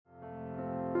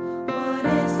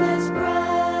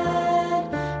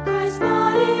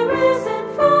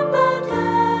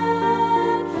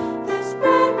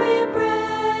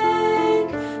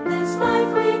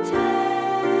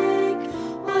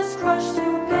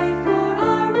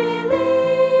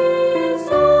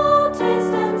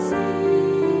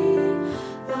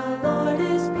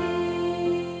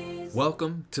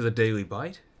Welcome to the Daily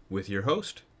Bite with your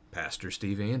host, Pastor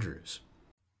Steve Andrews.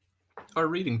 Our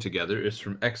reading together is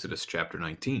from Exodus chapter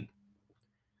 19.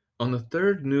 On the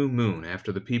third new moon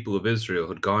after the people of Israel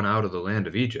had gone out of the land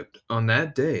of Egypt, on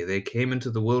that day they came into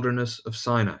the wilderness of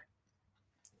Sinai.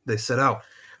 They set out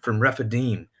from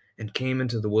Rephidim and came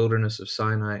into the wilderness of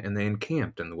Sinai, and they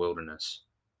encamped in the wilderness.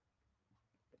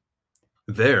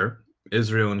 There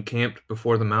Israel encamped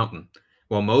before the mountain,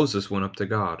 while Moses went up to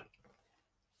God.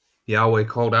 Yahweh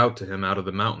called out to him out of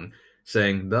the mountain,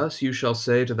 saying, "Thus you shall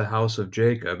say to the house of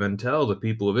Jacob, and tell the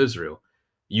people of Israel,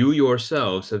 You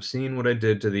yourselves have seen what I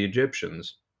did to the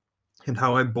Egyptians, and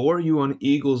how I bore you on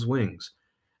eagle's wings,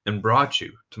 and brought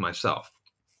you to myself.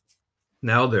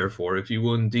 Now therefore, if you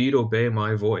will indeed obey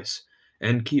my voice,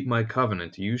 and keep my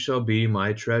covenant, you shall be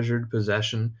my treasured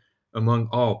possession among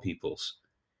all peoples,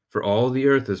 for all the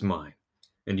earth is mine,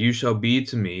 and you shall be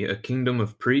to me a kingdom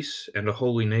of priests and a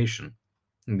holy nation.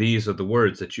 These are the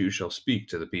words that you shall speak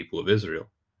to the people of Israel."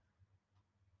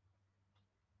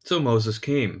 So Moses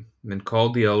came and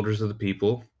called the elders of the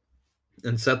people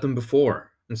and set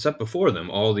before them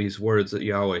all these words that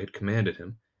Yahweh had commanded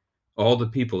him. All the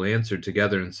people answered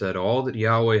together and said, "All that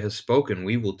Yahweh has spoken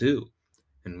we will do."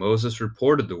 And Moses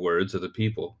reported the words of the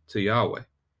people to Yahweh.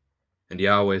 And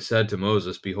Yahweh said to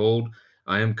Moses, "Behold,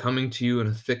 I am coming to you in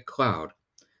a thick cloud,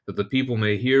 that the people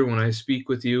may hear when I speak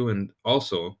with you, and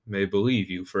also may believe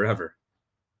you forever."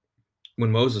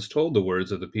 When Moses told the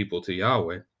words of the people to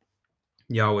Yahweh,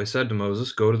 Yahweh said to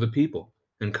Moses, "Go to the people,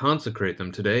 and consecrate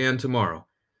them today and tomorrow,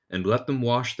 and let them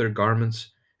wash their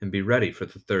garments, and be ready for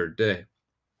the third day.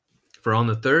 For on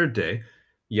the third day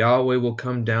Yahweh will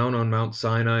come down on Mount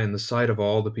Sinai in the sight of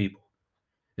all the people.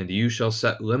 And you shall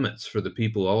set limits for the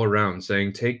people all around,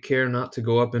 saying, Take care not to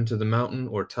go up into the mountain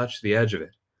or touch the edge of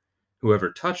it.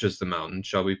 Whoever touches the mountain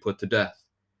shall be put to death.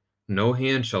 No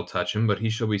hand shall touch him, but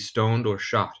he shall be stoned or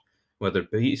shot. Whether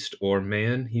beast or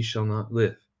man, he shall not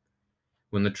live.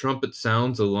 When the trumpet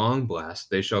sounds a long blast,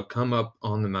 they shall come up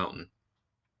on the mountain."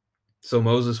 So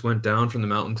Moses went down from the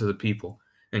mountain to the people,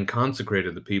 and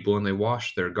consecrated the people, and they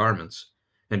washed their garments.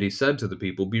 And he said to the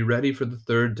people, "Be ready for the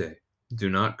third day. Do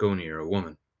not go near a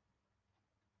woman."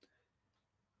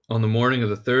 On the morning of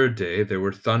the third day there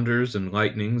were thunders and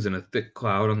lightnings and a thick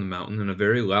cloud on the mountain, and a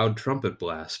very loud trumpet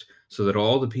blast, so that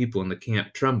all the people in the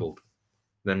camp trembled.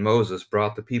 Then Moses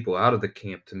brought the people out of the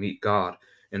camp to meet God,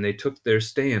 and they took their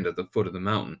stand at the foot of the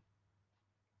mountain.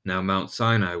 Now Mount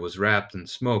Sinai was wrapped in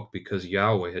smoke, because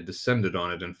Yahweh had descended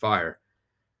on it in fire.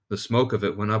 The smoke of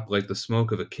it went up like the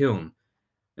smoke of a kiln,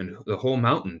 and the whole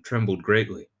mountain trembled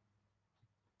greatly.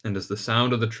 And as the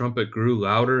sound of the trumpet grew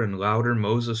louder and louder,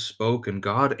 Moses spoke, and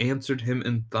God answered him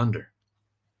in thunder.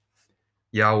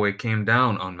 Yahweh came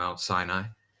down on Mount Sinai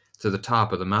to the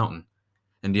top of the mountain,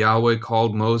 and Yahweh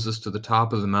called Moses to the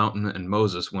top of the mountain, and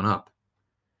Moses went up.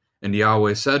 And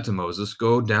Yahweh said to Moses,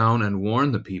 "Go down and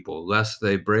warn the people, lest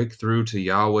they break through to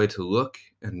Yahweh to look,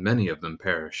 and many of them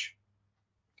perish.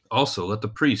 Also let the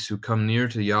priests who come near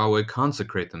to Yahweh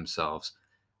consecrate themselves,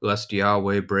 lest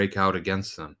Yahweh break out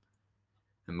against them."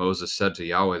 And Moses said to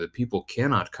Yahweh, "The people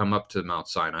cannot come up to Mount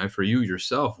Sinai, for you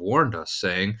yourself warned us,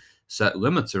 saying, Set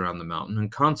limits around the mountain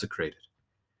and consecrate it."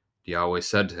 Yahweh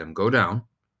said to him, "Go down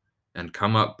and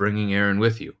come up, bringing Aaron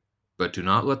with you. But do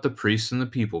not let the priests and the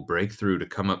people break through to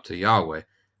come up to Yahweh,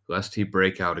 lest he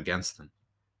break out against them."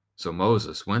 So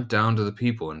Moses went down to the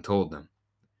people and told them.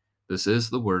 This is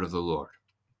the word of the Lord.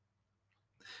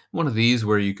 One of these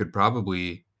where you could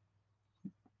probably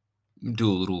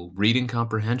do a little reading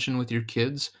comprehension with your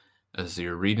kids as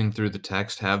you're reading through the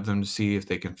text. Have them see if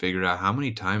they can figure out how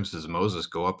many times does Moses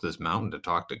go up this mountain to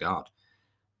talk to God.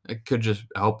 It could just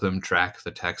help them track the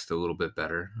text a little bit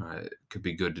better. It could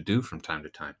be good to do from time to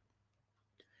time.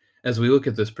 As we look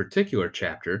at this particular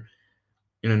chapter,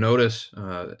 notice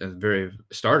at the very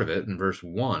start of it, in verse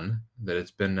 1, that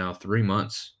it's been now 3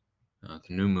 months. The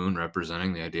new moon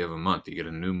representing the idea of a month. You get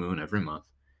a new moon every month.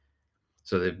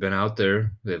 So they've been out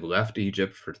there, they've left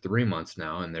Egypt for 3 months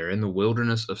now, and they're in the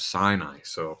wilderness of Sinai.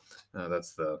 So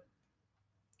that's the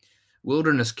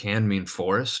wilderness can mean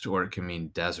forest, or it can mean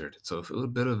desert. It's a little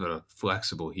bit of a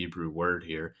flexible Hebrew word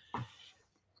here.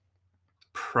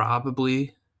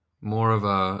 Probably more of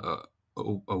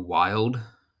a wild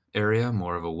area,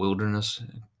 more of a wilderness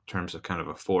in terms of kind of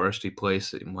a foresty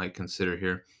place that you might consider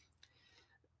here.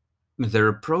 They're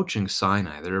approaching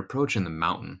Sinai. They're approaching the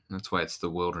mountain. That's why it's the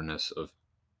wilderness of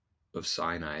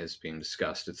Sinai is being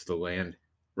discussed. It's the land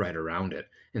right around it.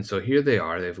 And so here they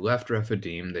are. They've left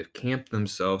Rephidim. They've camped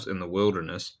themselves in the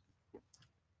wilderness.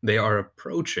 They are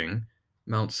approaching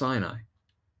Mount Sinai,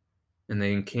 and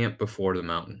they encamp before the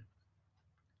mountain.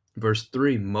 Verse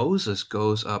 3, Moses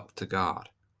goes up to God.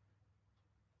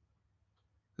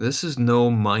 This is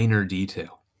no minor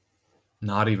detail,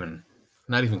 not even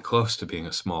close to being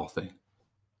a small thing.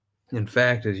 In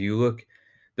fact, as you look,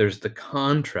 there's the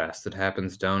contrast that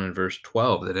happens down in verse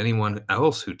 12, that anyone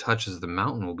else who touches the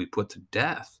mountain will be put to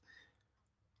death.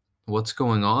 What's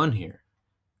going on here?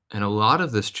 And a lot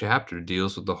of this chapter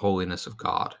deals with the holiness of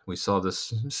God. We saw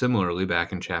this similarly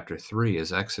back in chapter 3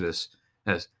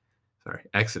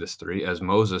 Exodus 3, as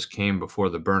Moses came before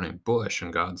the burning bush,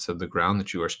 and God said, "The ground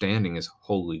that you are standing is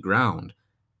holy ground.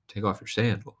 Take off your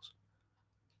sandals."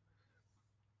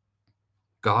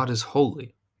 God is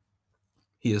holy.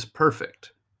 He is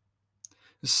perfect.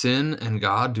 Sin and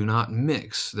God do not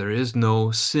mix. There is no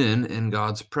sin in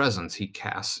God's presence. He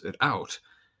casts it out.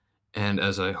 And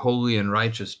as a holy and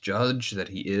righteous judge that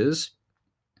he is,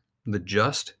 the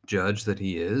just judge that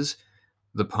he is,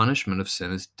 the punishment of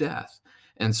sin is death.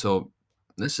 And so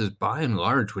this is by and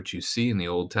large what you see in the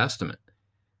Old Testament.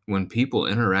 When people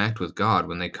interact with God,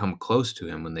 when they come close to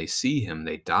him, when they see him,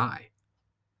 they die.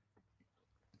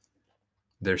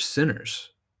 They're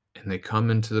sinners, and they come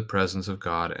into the presence of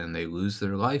God and they lose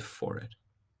their life for it.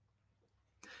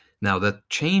 Now that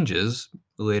changes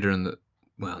later in the,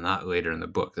 well, not later in the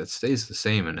book. That stays the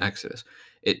same in Exodus.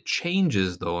 It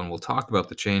changes, though, and we'll talk about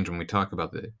the change when we talk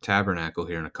about the tabernacle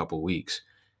here in a couple weeks.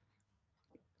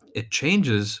 It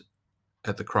changes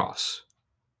at the cross.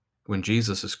 When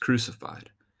Jesus is crucified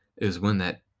is when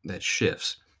that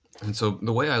shifts. And so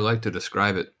the way I like to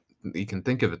describe it, you can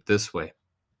think of it this way.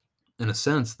 In a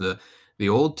sense, the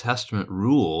Old Testament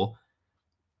rule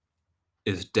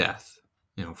is death,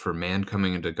 for man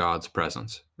coming into God's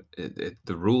presence.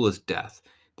 The rule is death.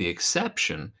 The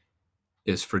exception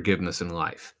is forgiveness and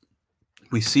life.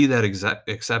 We see that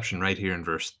exception right here in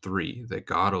verse 3, that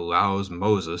God allows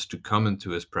Moses to come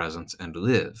into his presence and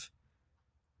live,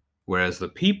 whereas the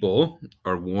people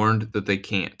are warned that they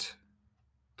can't,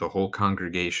 the whole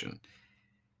congregation.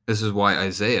 This is why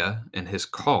Isaiah, in his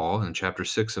call in chapter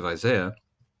 6 of Isaiah,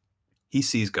 he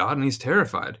sees God and he's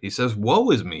terrified. He says,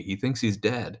 "Woe is me." He thinks he's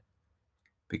dead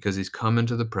because he's come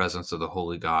into the presence of the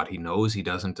holy God. He knows he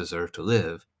doesn't deserve to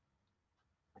live.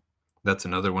 That's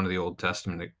another one of the Old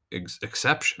Testament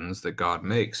exceptions that God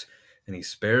makes, and he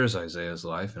spares Isaiah's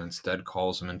life and instead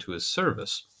calls him into his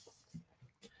service.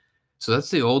 So that's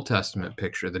the Old Testament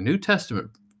picture. The New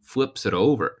Testament flips it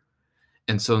over.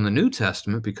 And so in the New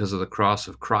Testament, because of the cross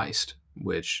of Christ,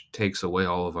 which takes away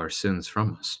all of our sins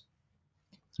from us,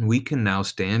 we can now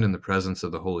stand in the presence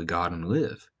of the holy God and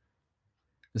live.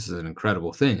 This is an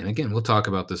incredible thing. And again, we'll talk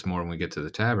about this more when we get to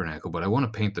the tabernacle, but I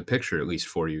want to paint the picture, at least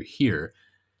for you here.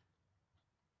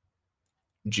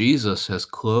 Jesus has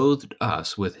clothed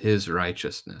us with his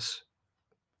righteousness.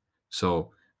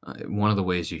 So one of the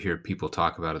ways you hear people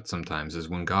talk about it sometimes is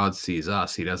when God sees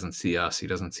us, he doesn't see us. He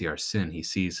doesn't see our sin. He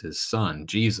sees his son,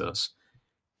 Jesus.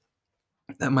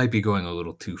 That might be going a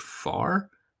little too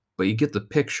far, but you get the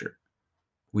picture.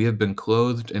 We have been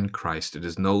clothed in Christ. It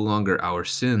is no longer our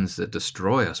sins that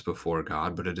destroy us before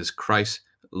God, but it is Christ's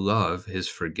love, his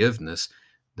forgiveness,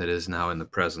 that is now in the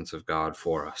presence of God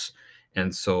for us.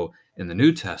 And so in the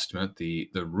New Testament, the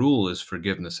rule is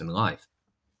forgiveness and life.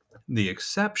 The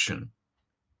exception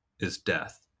is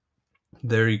death.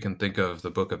 There you can think of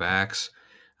the book of Acts,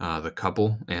 the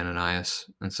couple, Ananias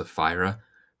and Sapphira,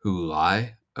 who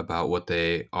lie about what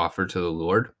they offer to the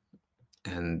Lord,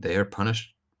 and they are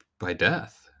punished by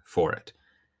death for it.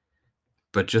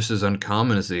 But just as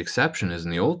uncommon as the exception is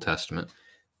in the Old Testament,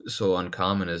 so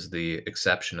uncommon is the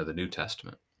exception of the New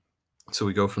Testament. So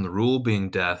we go from the rule being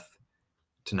death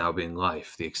to now being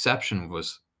life. The exception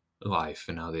was life,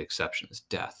 and now the exception is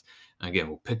death. And again,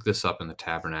 we'll pick this up in the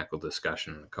tabernacle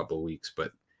discussion in a couple of weeks,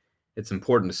 but it's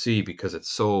important to see because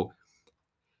it's so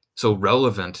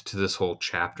relevant to this whole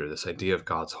chapter. This idea of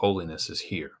God's holiness is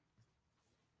here.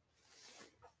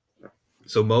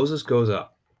 So Moses goes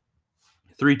up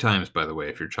 3 times, by the way,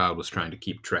 if your child was trying to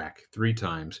keep track, 3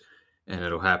 times, and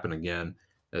it'll happen again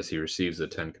as he receives the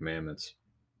 10 commandments.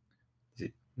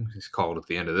 He's called at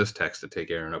the end of this text to take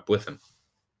Aaron up with him.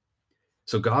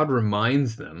 So God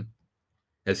reminds them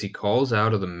as he calls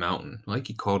out of the mountain, like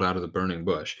he called out of the burning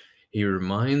bush. He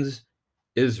reminds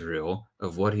Israel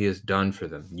of what he has done for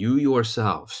them. You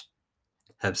yourselves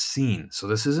have seen. So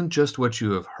this isn't just what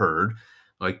you have heard,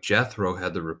 like Jethro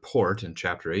had the report in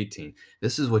chapter 18.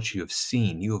 This is what you have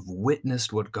seen. You have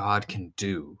witnessed what God can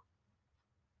do.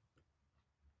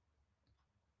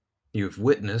 You have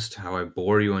witnessed how I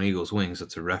bore you on eagle's wings.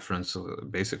 It's a reference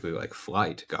basically like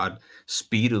flight. God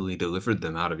speedily delivered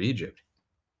them out of Egypt.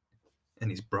 And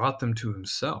he's brought them to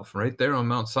himself right there on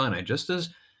Mount Sinai, just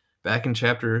as Back in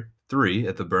chapter 3,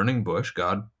 at the burning bush,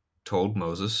 God told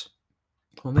Moses,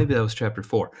 well, maybe that was chapter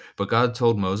 4, but God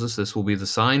told Moses, this will be the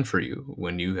sign for you.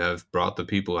 When you have brought the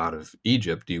people out of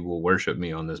Egypt, you will worship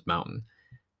me on this mountain.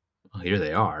 Well, here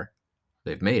they are.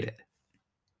 They've made it.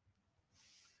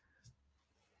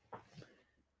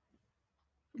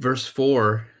 Verse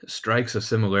 4 strikes a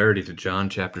similarity to John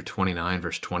chapter 29,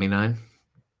 verse 29.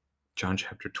 John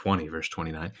chapter 20, verse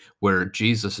 29, where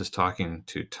Jesus is talking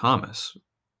to Thomas,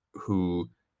 who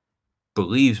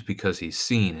believes because he's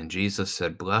seen. And Jesus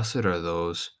said, blessed are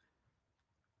those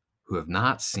who have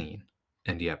not seen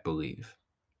and yet believe.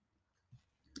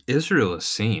 Israel has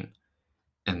seen,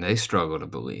 and they struggle to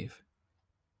believe.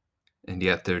 And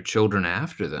yet their children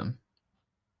after them,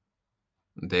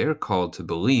 they are called to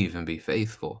believe and be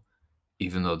faithful,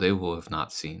 even though they will have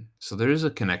not seen. So there is a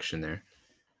connection there.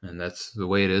 And that's the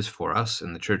way it is for us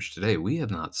in the church today. We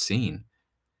have not seen.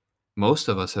 Most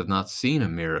of us have not seen a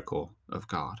miracle of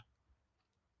God.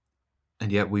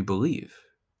 And yet we believe.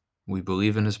 We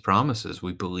believe in his promises.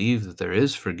 We believe that there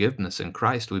is forgiveness in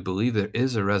Christ. We believe there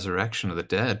is a resurrection of the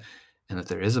dead and that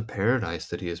there is a paradise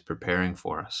that he is preparing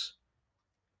for us.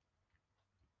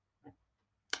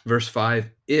 Verse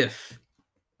 5, if.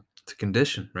 It's a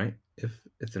condition, right? If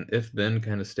it's an if-then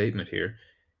kind of statement here.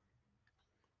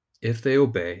 If they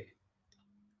obey,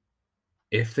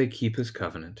 if they keep his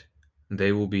covenant,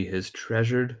 they will be his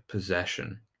treasured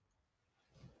possession.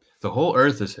 The whole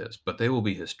earth is his, but they will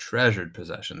be his treasured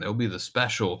possession. They'll be the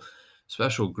special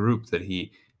group that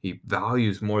he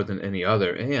values more than any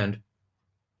other. And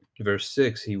verse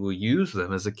 6, he will use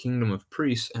them as a kingdom of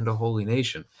priests and a holy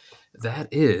nation. That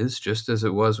is, just as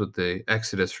it was with the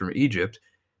Exodus from Egypt,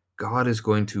 God is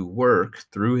going to work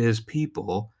through his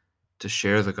people to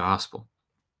share the gospel,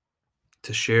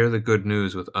 to share the good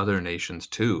news with other nations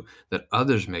too, that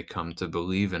others may come to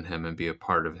believe in him and be a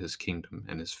part of his kingdom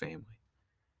and his family.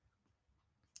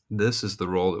 This is the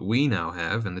role that we now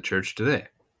have in the church today.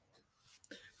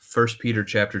 1 Peter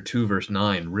chapter 2, verse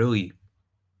 9 really,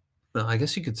 well, I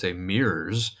guess you could say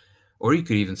mirrors, or you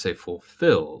could even say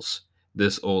fulfills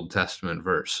this Old Testament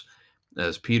verse,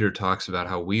 as Peter talks about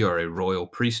how we are a royal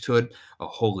priesthood, a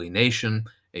holy nation,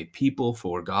 a people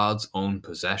for God's own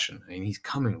possession. And he's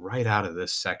coming right out of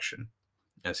this section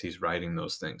as he's writing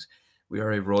those things. We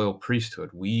are a royal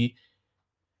priesthood. We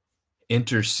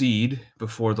intercede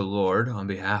before the Lord on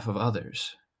behalf of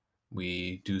others.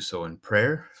 We do so in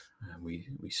prayer. We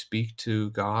speak to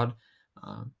God,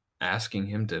 asking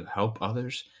him to help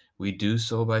others. We do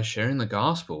so by sharing the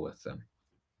gospel with them.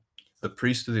 The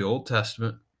priest of the Old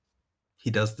Testament, he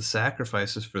does the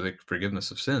sacrifices for the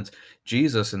forgiveness of sins.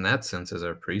 Jesus, in that sense, as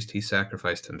our priest, he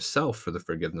sacrificed himself for the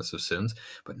forgiveness of sins,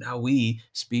 but now we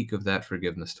speak of that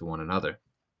forgiveness to one another.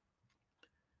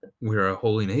 We're a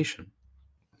holy nation.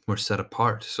 We're set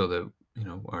apart so that,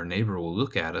 our neighbor will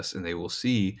look at us and they will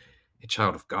see a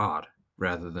child of God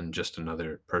rather than just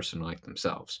another person like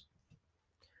themselves.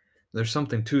 There's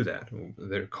something to that.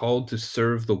 They're called to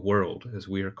serve the world as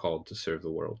we are called to serve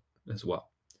the world as well.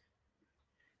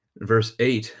 Verse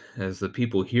 8, as the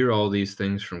people hear all these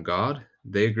things from God,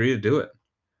 they agree to do it.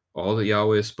 All that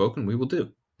Yahweh has spoken, we will do.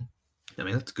 I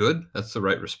mean, that's good. That's the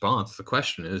right response. The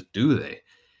question is, do they?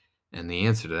 And the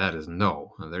answer to that is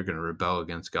no. They're going to rebel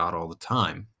against God all the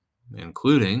time,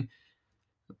 including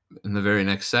in the very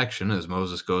next section as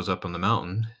Moses goes up on the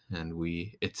mountain. And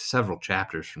it's several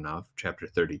chapters from now, chapter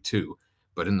 32.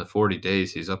 But in the 40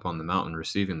 days he's up on the mountain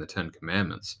receiving the 10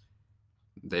 commandments,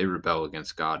 they rebel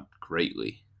against God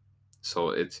greatly.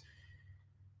 So it's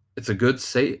a good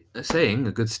saying,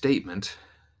 a good statement,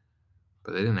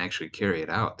 but they didn't actually carry it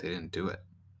out. They didn't do it.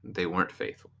 They weren't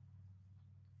faithful.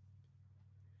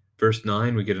 Verse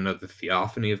 9, we get another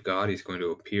theophany of God. He's going to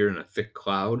appear in a thick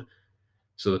cloud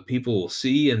so that people will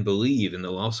see and believe, and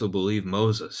they'll also believe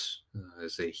Moses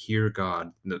as they hear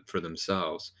God for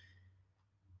themselves.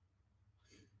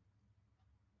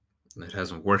 That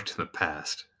hasn't worked in the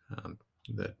past,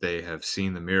 that they have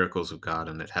seen the miracles of God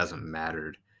and it hasn't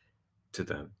mattered to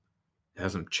them. It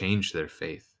hasn't changed their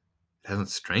faith. It hasn't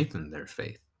strengthened their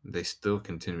faith. They still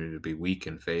continue to be weak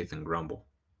in faith and grumble.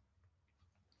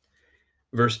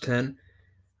 Verse 10,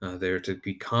 they're to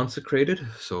be consecrated,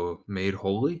 so made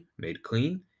holy, made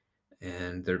clean,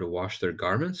 and they're to wash their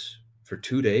garments for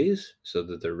 2 days so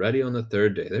that they're ready on the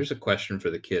third day. There's a question for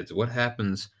the kids. What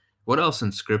else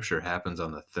in Scripture happens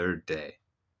on the third day?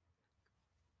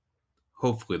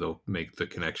 Hopefully they'll make the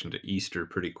connection to Easter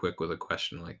pretty quick with a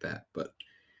question like that, but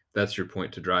that's your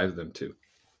point to drive them to,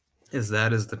 is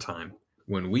that is the time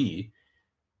when we,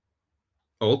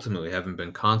 ultimately having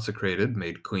been consecrated,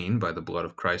 made clean by the blood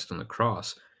of Christ on the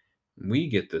cross, we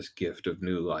get this gift of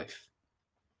new life.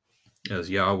 as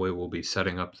Yahweh will be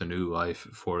setting up the new life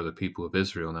for the people of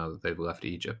Israel now that they've left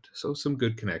Egypt. So some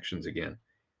good connections again.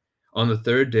 On the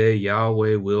third day,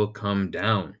 Yahweh will come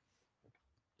down.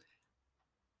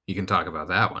 You can talk about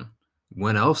that one.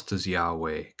 When else does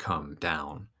Yahweh come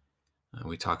down?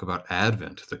 We talk about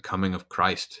Advent, the coming of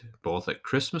Christ, both at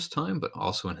Christmas time, but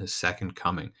also in his second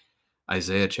coming.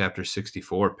 Isaiah chapter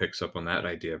 64 picks up on that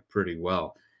idea pretty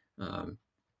well.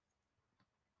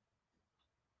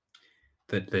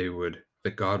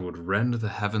 That God would rend the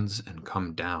heavens and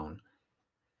come down.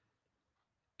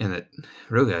 And that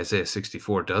really Isaiah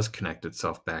 64 does connect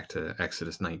itself back to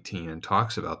Exodus 19 and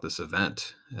talks about this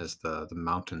event as the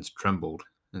mountains trembled,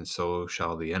 and so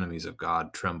shall the enemies of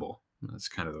God tremble. That's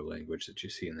kind of the language that you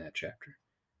see in that chapter.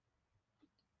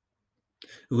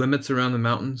 Limits around the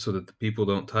mountain so that the people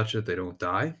don't touch it, they don't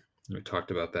die. We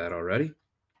talked about that already.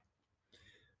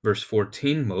 Verse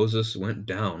 14, Moses went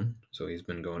down. So he's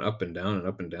been going up and down and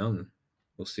up and down.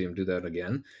 We'll see him do that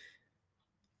again.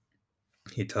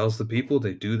 He tells the people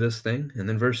they do this thing. And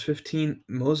then verse 15,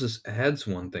 Moses adds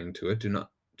one thing to it. Do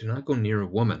not go near a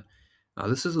woman.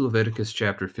 This is Leviticus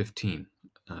chapter 15,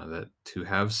 that to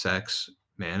have sex,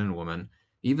 man and woman,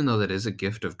 even though that is a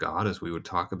gift of God, as we would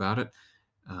talk about it,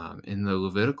 in the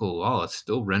Levitical law, it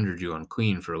still rendered you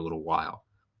unclean for a little while.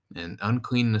 And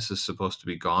uncleanness is supposed to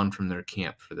be gone from their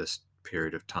camp for this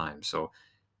period of time. So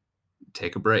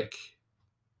take a break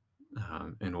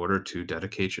in order to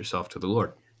dedicate yourself to the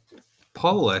Lord.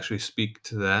 Paul will actually speak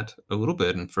to that a little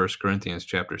bit in 1 Corinthians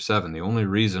chapter 7. The only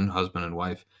reason husband and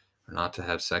wife are not to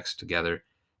have sex together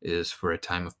is for a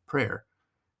time of prayer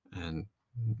and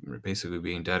basically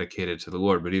being dedicated to the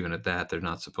Lord. But even at that, they're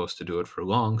not supposed to do it for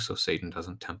long, so Satan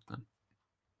doesn't tempt them.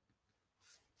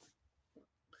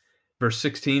 Verse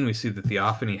 16, we see the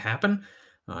theophany happen.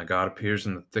 God appears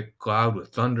in the thick cloud with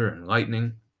thunder and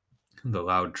lightning, the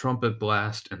loud trumpet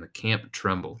blast, and the camp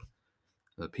trembled.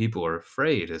 The people are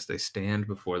afraid as they stand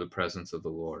before the presence of the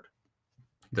Lord.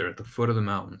 They're at the foot of the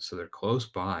mountain, so they're close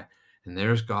by. And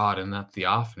there's God in that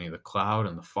theophany, the cloud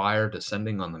and the fire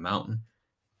descending on the mountain.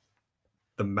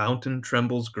 The mountain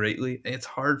trembles greatly. It's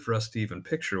hard for us to even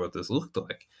picture what this looked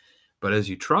like. But as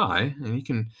you try, and you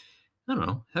can,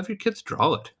 have your kids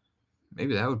draw it.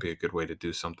 Maybe that would be a good way to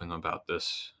do something about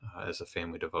this as a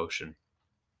family devotion.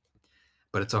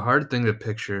 But it's a hard thing to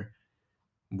picture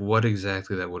what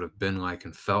exactly that would have been like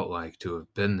and felt like to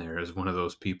have been there as one of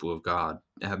those people of God,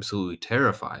 absolutely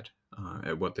terrified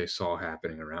at what they saw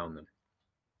happening around them.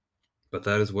 But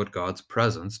that is what God's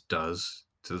presence does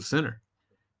to the sinner.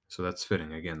 So that's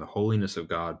fitting. Again, the holiness of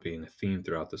God being a theme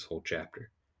throughout this whole chapter.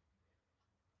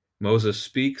 Moses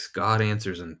speaks, God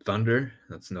answers in thunder.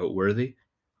 That's noteworthy.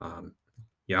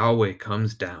 Yahweh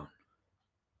comes down.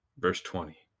 Verse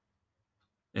 20.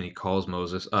 And he calls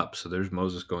Moses up. So there's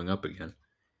Moses going up again.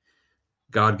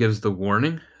 God gives the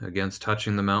warning against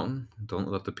touching the mountain. Don't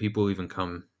let the people even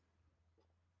come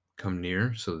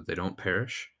near so that they don't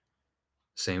perish.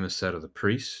 Same is said of the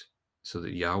priests, so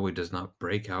that Yahweh does not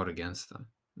break out against them.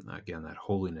 Again, that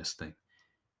holiness thing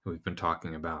we've been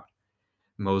talking about.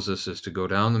 Moses is to go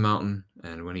down the mountain,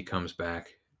 and when he comes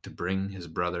back, to bring his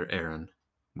brother Aaron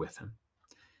with him.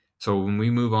 So when we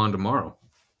move on tomorrow,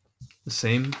 the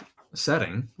same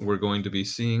setting, we're going to be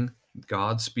seeing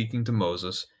God speaking to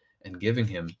Moses and giving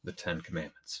him the 10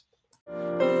 Commandments.